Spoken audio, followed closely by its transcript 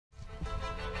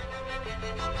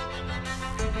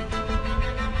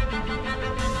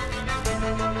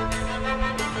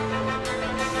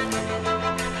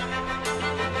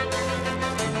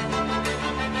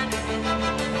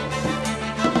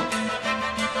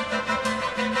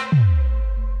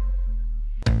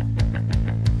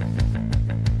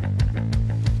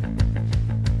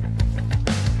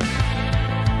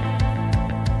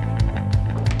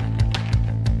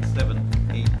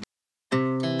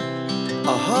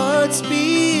hearts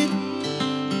beat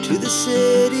to the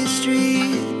city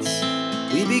streets.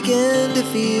 We began to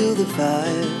feel the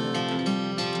fire.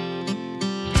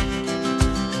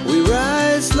 We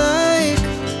rise like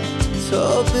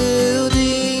tall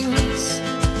buildings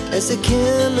as the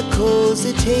chemicals,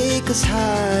 they take us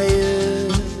higher.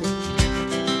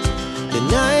 The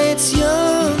night's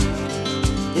young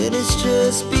and it's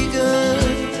just begun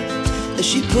as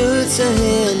she puts her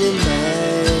hand in mine.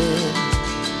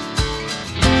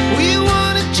 We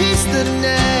wanna chase the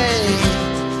night,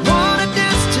 wanna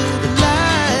dance to the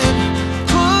light,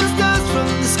 pull the stars from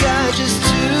the sky, just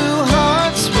two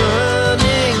hearts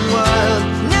running wild.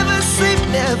 Never sleep,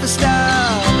 never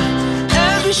stop,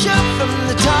 as we shout from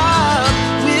the top.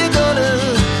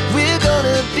 We're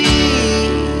gonna be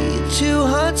two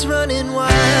hearts running wild.